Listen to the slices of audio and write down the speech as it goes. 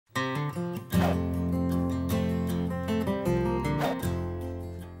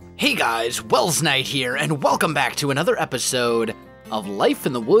Hey guys, Welsknight here, and welcome back to another episode of Life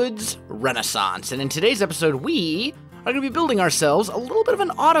in the Woods Renaissance. And in today's episode, we are going to be building ourselves a little bit of an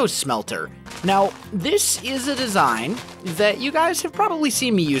Autosmelter. Now, this is a design that you guys have probably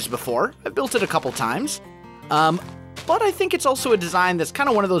seen me use before. I've built it a couple times. But I think it's also a design that's kind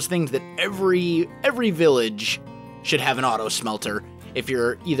of one of those things that every village should have an Autosmelter. If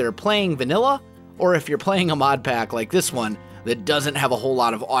you're either playing vanilla, or if you're playing a mod pack like this one, that doesn't have a whole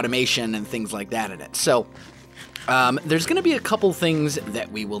lot of automation and things like that in it. So, there's going to be a couple things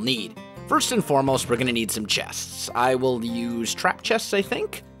that we will need. First and foremost, we're going to need some chests. I will use trap chests, I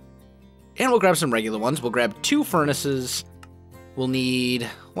think. And we'll grab some regular ones. We'll grab 2 furnaces. We'll need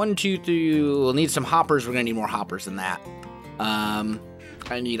 1, 2, 3. We'll need some hoppers. We're going to need more hoppers than that.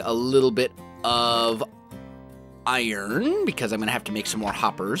 I need a little bit of iron because I'm going to have to make some more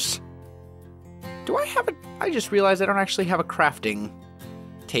hoppers. Do I have I just realized I don't actually have a crafting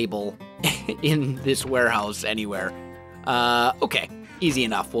table in this warehouse anywhere. Okay, easy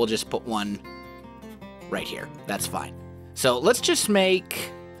enough. We'll just put one right here. That's fine. So let's just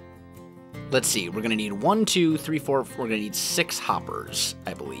make, let's see, we're going to need 1, 2, 3, 4, we're going to need 6 hoppers,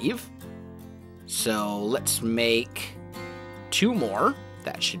 I believe. So let's make 2 more.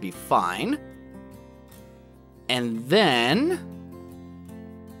 That should be fine. And then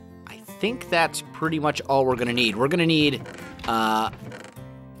I think that's pretty much all we're going to need. We're going to need a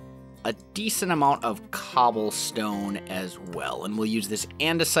decent amount of cobblestone as well. And we'll use this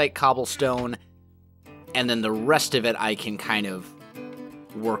andesite cobblestone. And then the rest of it I can kind of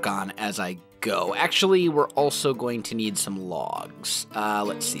work on as I go. Actually, we're also going to need some logs.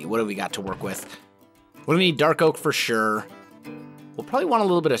 Let's see. What do we got to work with? We're going to need dark oak for sure. We'll probably want a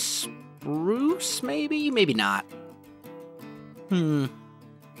little bit of spruce, maybe? Maybe not.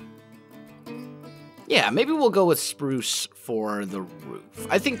 Yeah, maybe we'll go with spruce for the roof.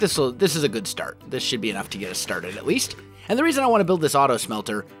 I think this is a good start. This should be enough to get us started at least. And the reason I want to build this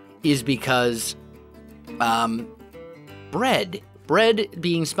Autosmelter is because bread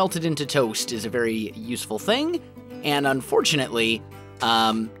being smelted into toast is a very useful thing, and unfortunately,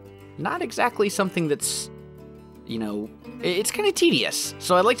 not exactly something that's, you know, it's kind of tedious.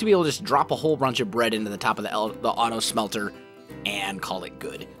 So I'd like to be able to just drop a whole bunch of bread into the top of the Autosmelter and call it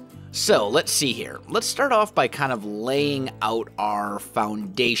good. So let's see here. Let's start off by kind of laying out our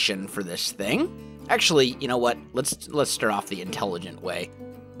foundation for this thing. Actually, you know what? Let's start off the intelligent way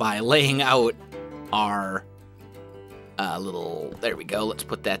by laying out our little, there we go. Let's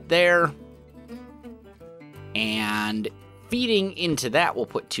put that there. And feeding into that, we'll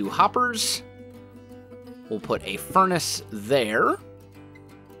put 2 hoppers. We'll put a furnace there.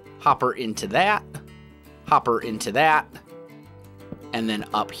 Hopper into that. Hopper into that. And then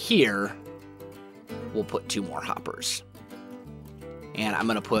up here, we'll put 2 more hoppers. And I'm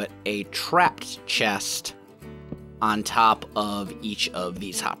going to put a trapped chest on top of each of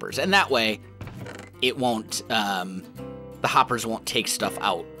these hoppers. And that way, it won't, the hoppers won't take stuff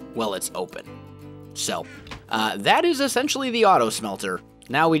out while it's open. So, that is essentially the Autosmelter.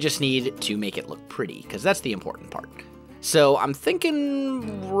 Now we just need to make it look pretty, because that's the important part. So I'm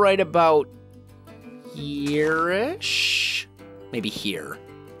thinking right about here-ish. Maybe here.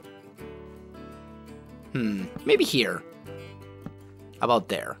 Maybe here. How about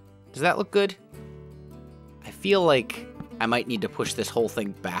there? Does that look good? I feel like I might need to push this whole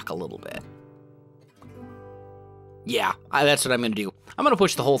thing back a little bit. Yeah, that's what I'm going to do. I'm going to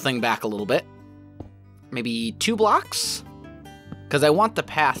push the whole thing back a little bit. Maybe 2 blocks? Because I want the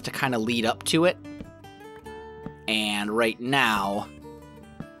path to kind of lead up to it. And right now,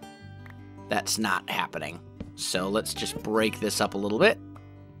 that's not happening. So let's just break this up a little bit.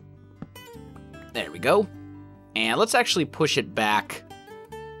 There we go. And let's actually push it back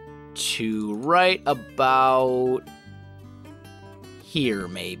to right about here,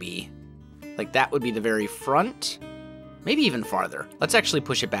 maybe. Like that would be the very front. Maybe even farther. Let's actually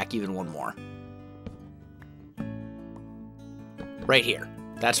push it back even one more. Right here.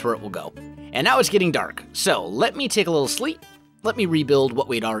 That's where it will go. And now it's getting dark. So let me take a little sleep. Let me rebuild what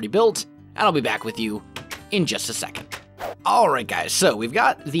we'd already built. And I'll be back with you in just a second. Alright guys, so we've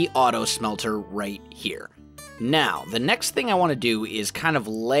got the Autosmelter right here. Now, the next thing I want to do is kind of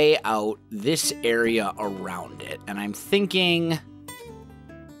lay out this area around it. And I'm thinking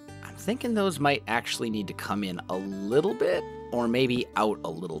those might actually need to come in a little bit, or maybe out a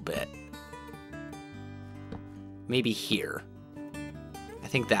little bit. Maybe here. I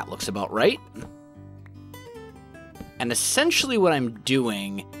think that looks about right. And essentially what I'm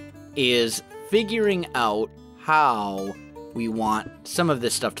doing is figuring out how we want some of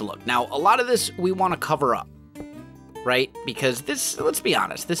this stuff to look. Now, a lot of this we want to cover up. right? Because this, let's be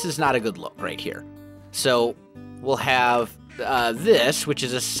honest, this is not a good look right here. So we'll have this, which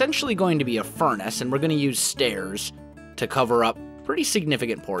is essentially going to be a furnace, and we're going to use stairs to cover up pretty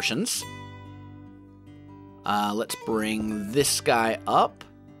significant portions. Let's bring this guy up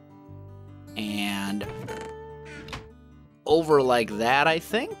and over like that, I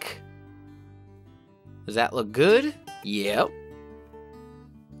think. Does that look good? Yep.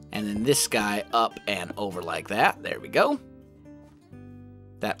 And then this guy up and over like that. There we go.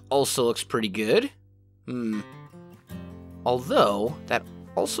 That also looks pretty good. Although, that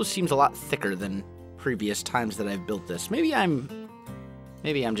also seems a lot thicker than previous times that I've built this. Maybe I'm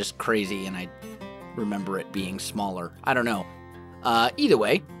just crazy and I remember it being smaller. I don't know. Either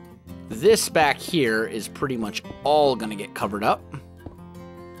way, this back here is pretty much all gonna get covered up.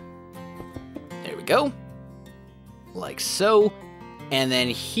 There we go. Like so. And then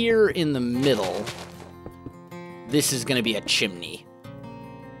here in the middle, this is gonna be a chimney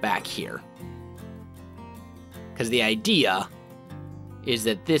back here. Because the idea is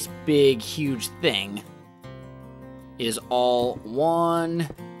that this big, huge thing is all one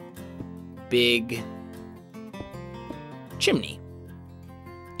big chimney.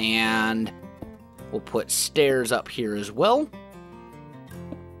 And we'll put stairs up here as well.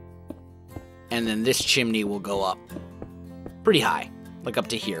 And then this chimney will go up pretty high, like up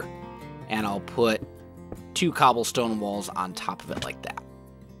to here. And I'll put 2 cobblestone walls on top of it like that.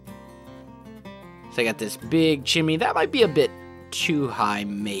 So I got this big chimney. That might be a bit too high,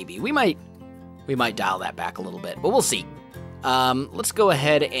 maybe. We might dial that back a little bit, but we'll see. Let's go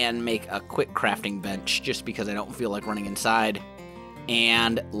ahead and make a quick crafting bench just because I don't feel like running inside.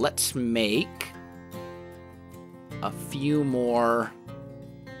 And let's make a few more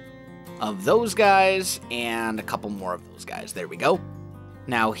of those guys and a couple more of those guys. There we go.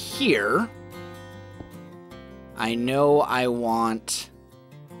 Now here, I know I want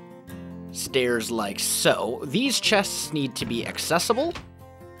stairs like so. These chests need to be accessible,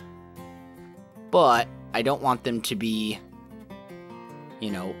 but I don't want them to be,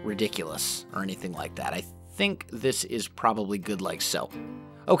 you know, ridiculous or anything like that. I think this is probably good like so.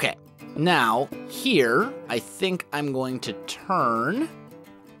 Okay, now here, I think I'm going to turn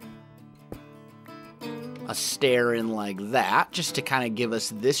a stair in like that, just to kind of give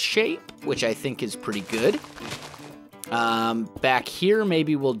us this shape, which I think is pretty good. Back here,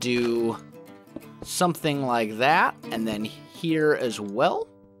 maybe we'll do something like that, and then here as well.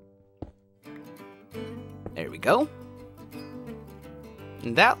 There we go.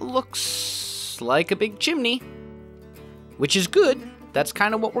 And that looks like a big chimney, which is good. That's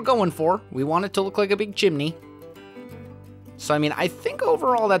kind of what we're going for. We want it to look like a big chimney. So, I mean, I think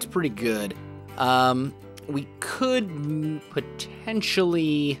overall that's pretty good. We could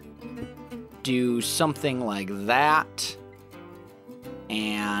potentially do something like that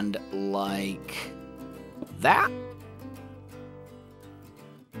and like that.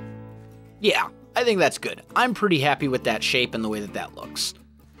 Yeah, I think that's good. I'm pretty happy with that shape and the way that that looks.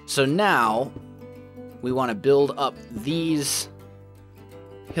 So now we want to build up these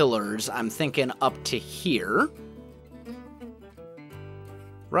pillars. I'm thinking up to here.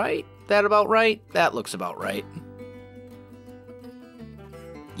 Right? That about right? That looks about right.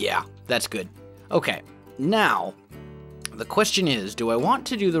 Yeah, that's good. Okay, now, the question is, do I want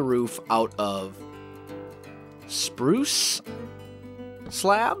to do the roof out of spruce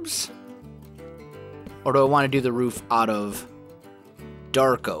slabs? Or do I want to do the roof out of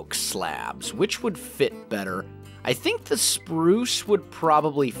dark oak slabs? Which would fit better? I think the spruce would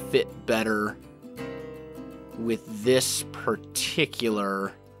probably fit better with this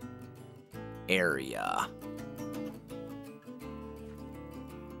particular area.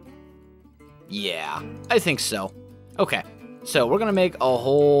 Yeah, I think so. Okay, so we're gonna make a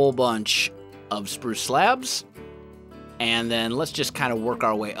whole bunch of spruce slabs, and then let's just kind of work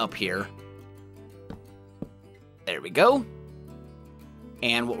our way up here. There we go.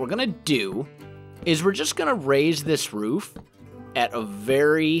 And what we're gonna do is we're just gonna raise this roof at a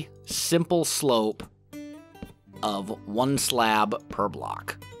very simple slope of 1 slab per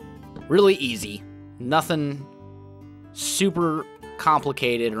block. Really easy, nothing super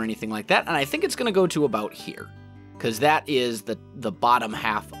complicated or anything like that, and I think it's going to go to about here, because that is the bottom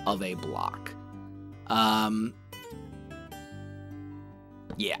half of a block.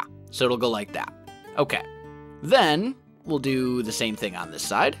 Yeah, so it'll go like that. Okay, then we'll do the same thing on this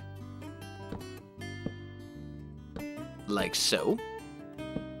side. Like so.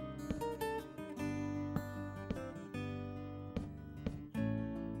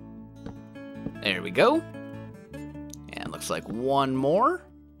 There we go. And looks like one more.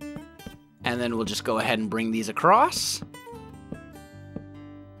 And then we'll just go ahead and bring these across.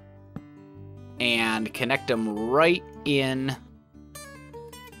 And connect them right in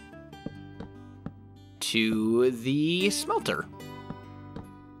to the smelter.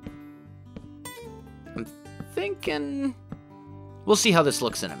 I'm thinking... We'll see how this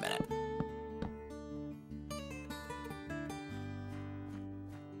looks in a minute.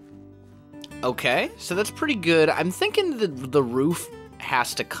 Okay, so that's pretty good. I'm thinking the roof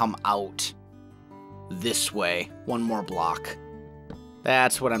has to come out this way. One more block.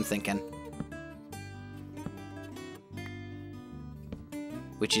 That's what I'm thinking.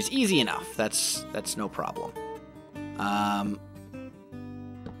 Which is easy enough. That's no problem.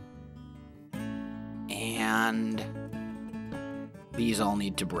 And these all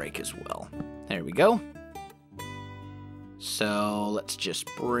need to break as well. There we go. So let's just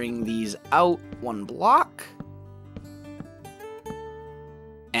bring these out one block.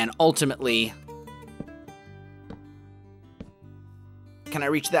 And ultimately, can I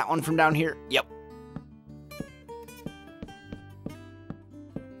reach that one from down here? Yep.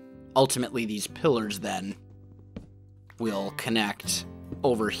 Ultimately, these pillars then will connect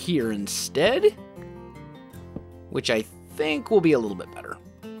over here instead, which I think will be a little bit better.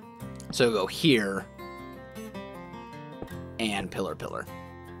 So go here and pillar, pillar.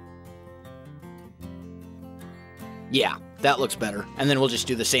 Yeah, that looks better. And then we'll just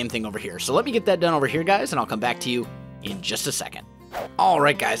do the same thing over here. So let me get that done over here, guys, and I'll come back to you in just a second. All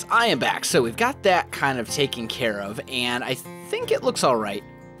right, guys, I am back. So we've got that kind of taken care of, and I think it looks all right.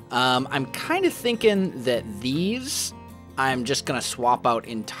 I'm kind of thinking that these, I'm just going to swap out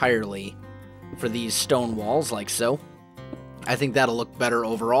entirely for these stone walls like so. I think that'll look better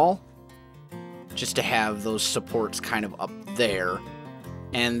overall, just to have those supports kind of up there.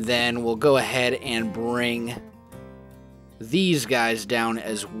 And then we'll go ahead and bring these guys down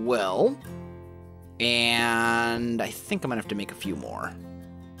as well. And I think I'm going to have to make a few more.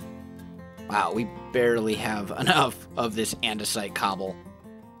 Wow, we barely have enough of this andesite cobble.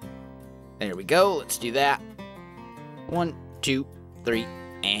 There we go. Let's do that. 1, 2, 3,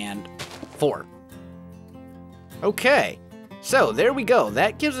 and 4. Okay. So there we go.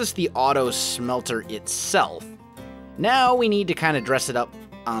 That gives us the auto smelter itself. Now we need to kind of dress it up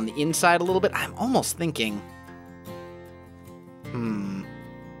on the inside a little bit. I'm almost thinking... I'm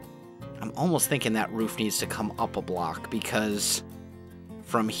almost thinking that roof needs to come up a block, because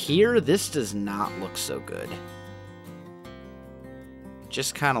from here, this does not look so good.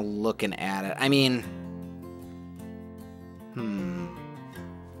 Just kind of looking at it. I mean...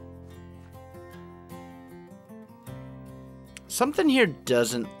 Something here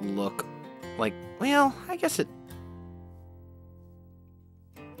doesn't look like... Well, I guess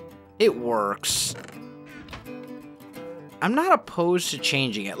it works. I'm not opposed to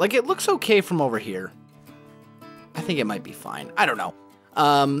changing it. Like, it looks okay from over here. I think it might be fine. I don't know.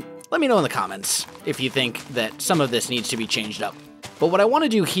 Let me know in the comments if you think that some of this needs to be changed up. But what I want to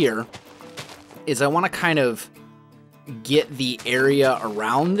do here is I want to kind of get the area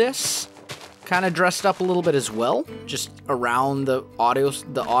around this kind of dressed up a little bit as well. Just around the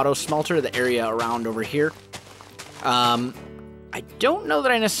auto smelter, the area around over here. I don't know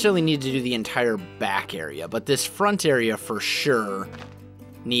that I necessarily need to do the entire back area, but this front area for sure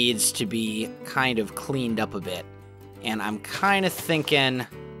needs to be kind of cleaned up a bit. And I'm kind of thinking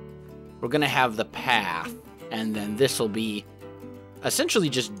we're going to have the path, and then this will be essentially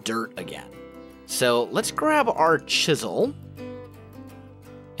just dirt again. So let's grab our chisel,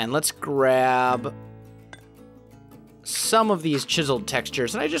 and let's grab some of these chiseled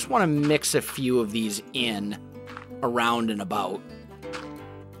textures, and I just want to mix a few of these in around and about.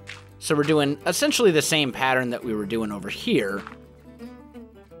 So we're doing essentially the same pattern that we were doing over here,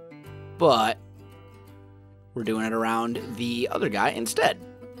 but we're doing it around the other guy instead.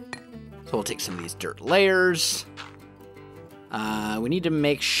 So we'll take some of these dirt layers. We need to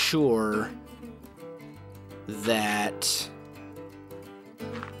make sure that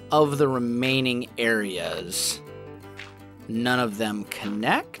of the remaining areas, none of them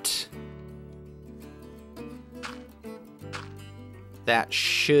connect. That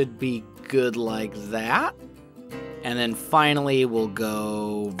should be good like that. And then finally, we'll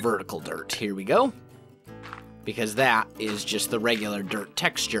go vertical dirt. Here we go. Because that is just the regular dirt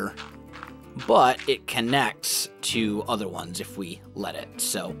texture, but it connects to other ones if we let it.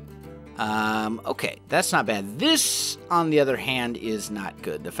 So, okay, that's not bad. This, on the other hand, is not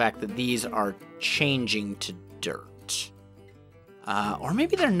good. The fact that these are changing to dirt. Or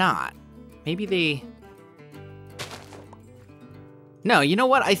maybe they're not. Maybe they... No, you know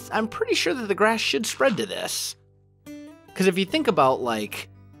what? I'm pretty sure that the grass should spread to this. Because if you think about, like,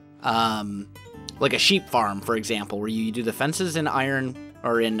 like a sheep farm, for example, where you do the fences in iron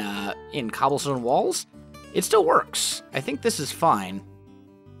or in cobblestone walls, it still works. I think this is fine.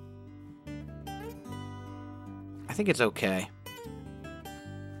 I think it's okay.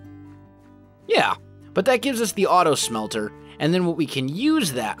 Yeah, but that gives us the Autosmelter, and then what we can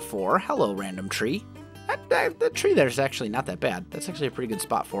use that for... Hello, random tree. That tree there is actually not that bad. That's actually a pretty good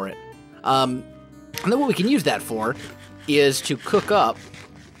spot for it. And then what we can use that for is to cook up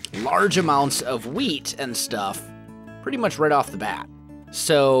large amounts of wheat and stuff pretty much right off the bat.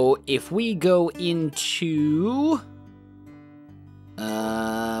 So if we go into...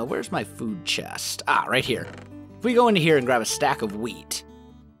 where's my food chest? Ah, right here. If we go into here and grab a stack of wheat,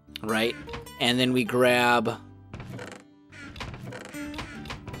 right? And then we grab...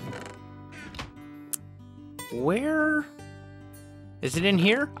 Where? Is it in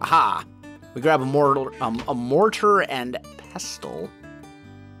here? Aha! We grab a mortar and pestle.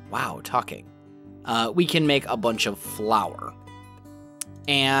 Wow, talking. We can make a bunch of flour.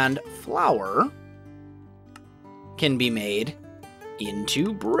 And flour can be made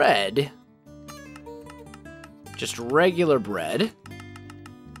into bread. Just regular bread.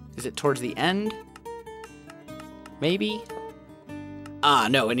 Is it towards the end? Maybe? Ah,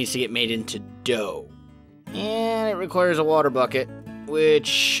 no, it needs to get made into dough. And it requires a water bucket,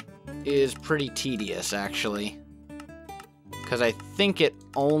 which is pretty tedious, actually. Because I think it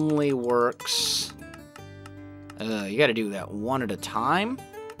only works... you gotta do that one at a time?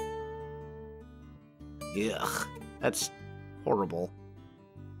 Ugh, that's horrible.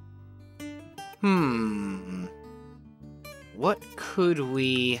 What could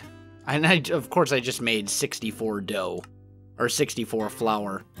we... of course, I just made 64 dough. Or 64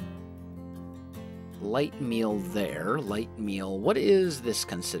 flour. Light meal there. Light meal. What is this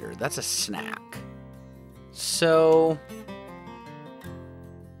considered? That's a snack. So...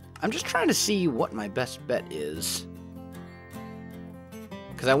 I'm just trying to see what my best bet is.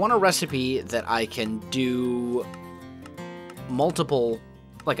 Because I want a recipe that I can do multiple,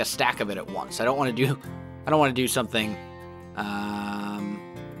 like a stack of it at once. I don't want to do something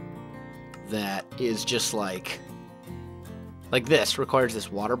that is just like this, requires this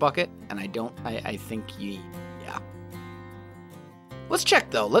water bucket, and I think yeah. Let's check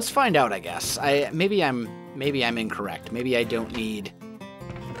though. Let's find out, I guess. Maybe I'm incorrect. Maybe I don't need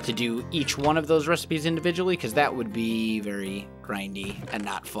to do each one of those recipes individually, because that would be very grindy and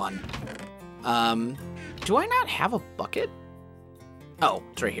not fun. Do I not have a bucket? Oh,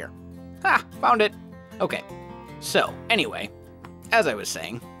 it's right here. Ha! Found it! Okay. So, anyway, as I was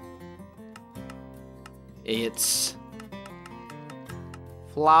saying, it's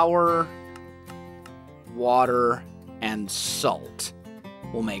flour, water, and salt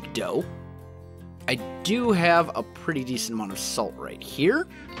will make dough. I do have a pretty decent amount of salt right here.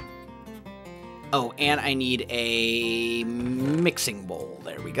 Oh, and I need a mixing bowl.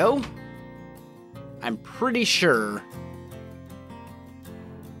 There we go. I'm pretty sure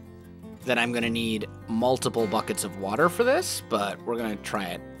that I'm going to need multiple buckets of water for this, but we're going to try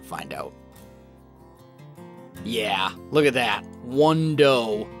it and find out. Yeah, look at that. One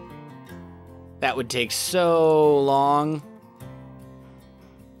dough. That would take so long.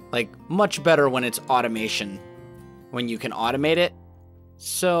 Like, much better when it's automation. When you can automate it,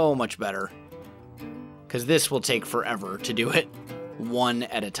 so much better. Because this will take forever to do it one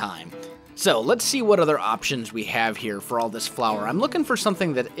at a time. So, let's see what other options we have here for all this flour. I'm looking for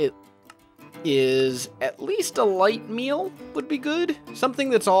something that it is at least a light meal would be good. Something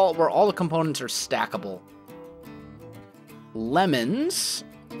that's where all the components are stackable. Lemons.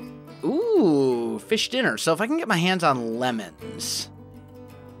 Ooh, fish dinner. So if I can get my hands on lemons,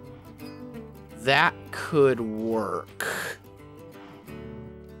 that could work.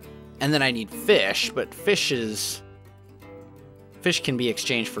 And then I need fish, but fish can be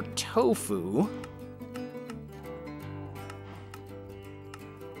exchanged for tofu.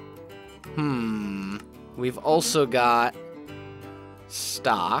 We've also got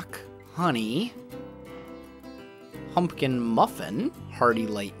stock, honey, pumpkin muffin, hearty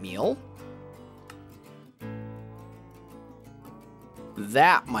light meal.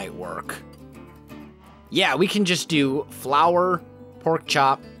 That might work. Yeah, we can just do flour, pork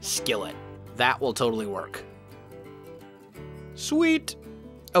chop, skillet. That will totally work. Sweet.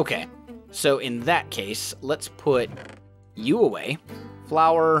 Okay, so in that case, let's put you away.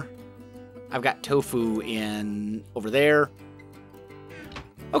 Flour. I've got tofu in over there.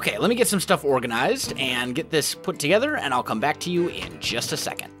 Okay, let me get some stuff organized and get this put together, and I'll come back to you in just a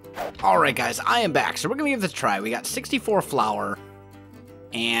second. All right, guys, I am back. So we're going to give this a try. We got 64 flour,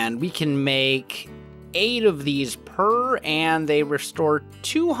 and we can make 8 of these per, and they restore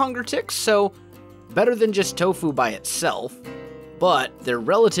 2 hunger ticks, so better than just tofu by itself, but they're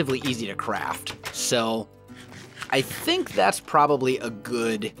relatively easy to craft. So I think that's probably a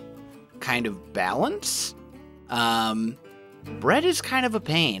good kind of balance. Bread is kind of a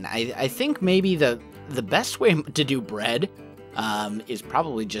pain. I think maybe the best way to do bread is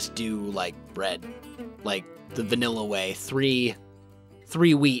probably just do like bread, like the vanilla way, three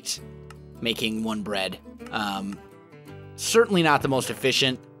wheat making 1 bread. Certainly not the most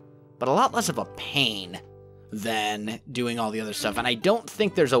efficient, but a lot less of a pain than doing all the other stuff. And I don't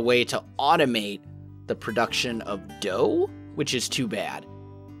think there's a way to automate the production of dough, which is too bad.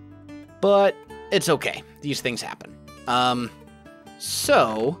 But it's okay. These things happen.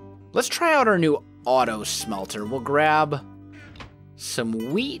 So let's try out our new Autosmelter. We'll grab some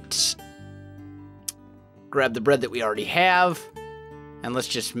wheat, grab the bread that we already have, and let's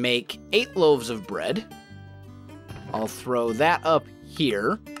just make 8 loaves of bread. I'll throw that up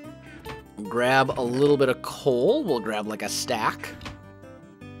here. Grab a little bit of coal. We'll grab like a stack.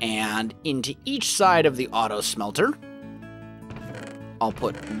 And into each side of the Autosmelter, I'll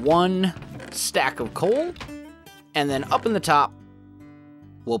put 1 stack of coal. And then up in the top,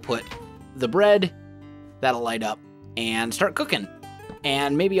 we'll put the bread. That'll light up and start cooking.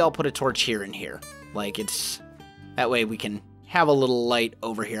 And maybe I'll put a torch here and here. Like that way we can have a little light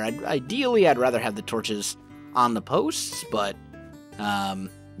over here. Ideally, I'd rather have the torches on the posts, but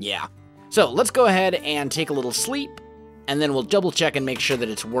yeah. So let's go ahead and take a little sleep, and then we'll double check and make sure that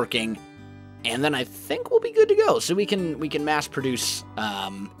it's working, and then I think we'll be good to go. So we can mass produce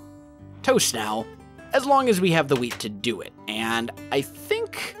toast now, as long as we have the wheat to do it. And I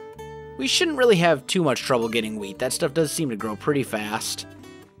think we shouldn't really have too much trouble getting wheat. That stuff does seem to grow pretty fast.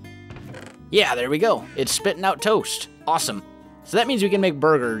 Yeah, there we go. It's spitting out toast. Awesome. So that means we can make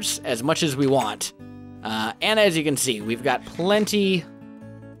burgers as much as we want. And as you can see, we've got plenty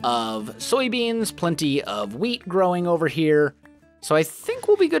of soybeans, plenty of wheat growing over here. So I think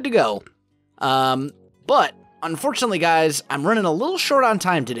we'll be good to go. But unfortunately, guys, I'm running a little short on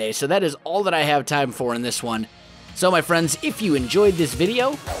time today, so that is all that I have time for in this one. So my friends, if you enjoyed this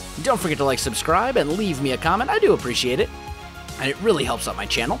video, don't forget to like, subscribe, and leave me a comment. I do appreciate it, and it really helps out my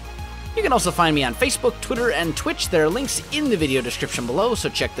channel. You can also find me on Facebook, Twitter, and Twitch. There are links in the video description below, so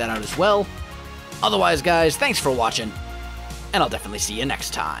check that out as well. Otherwise, guys, thanks for watching, and I'll definitely see you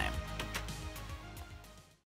next time.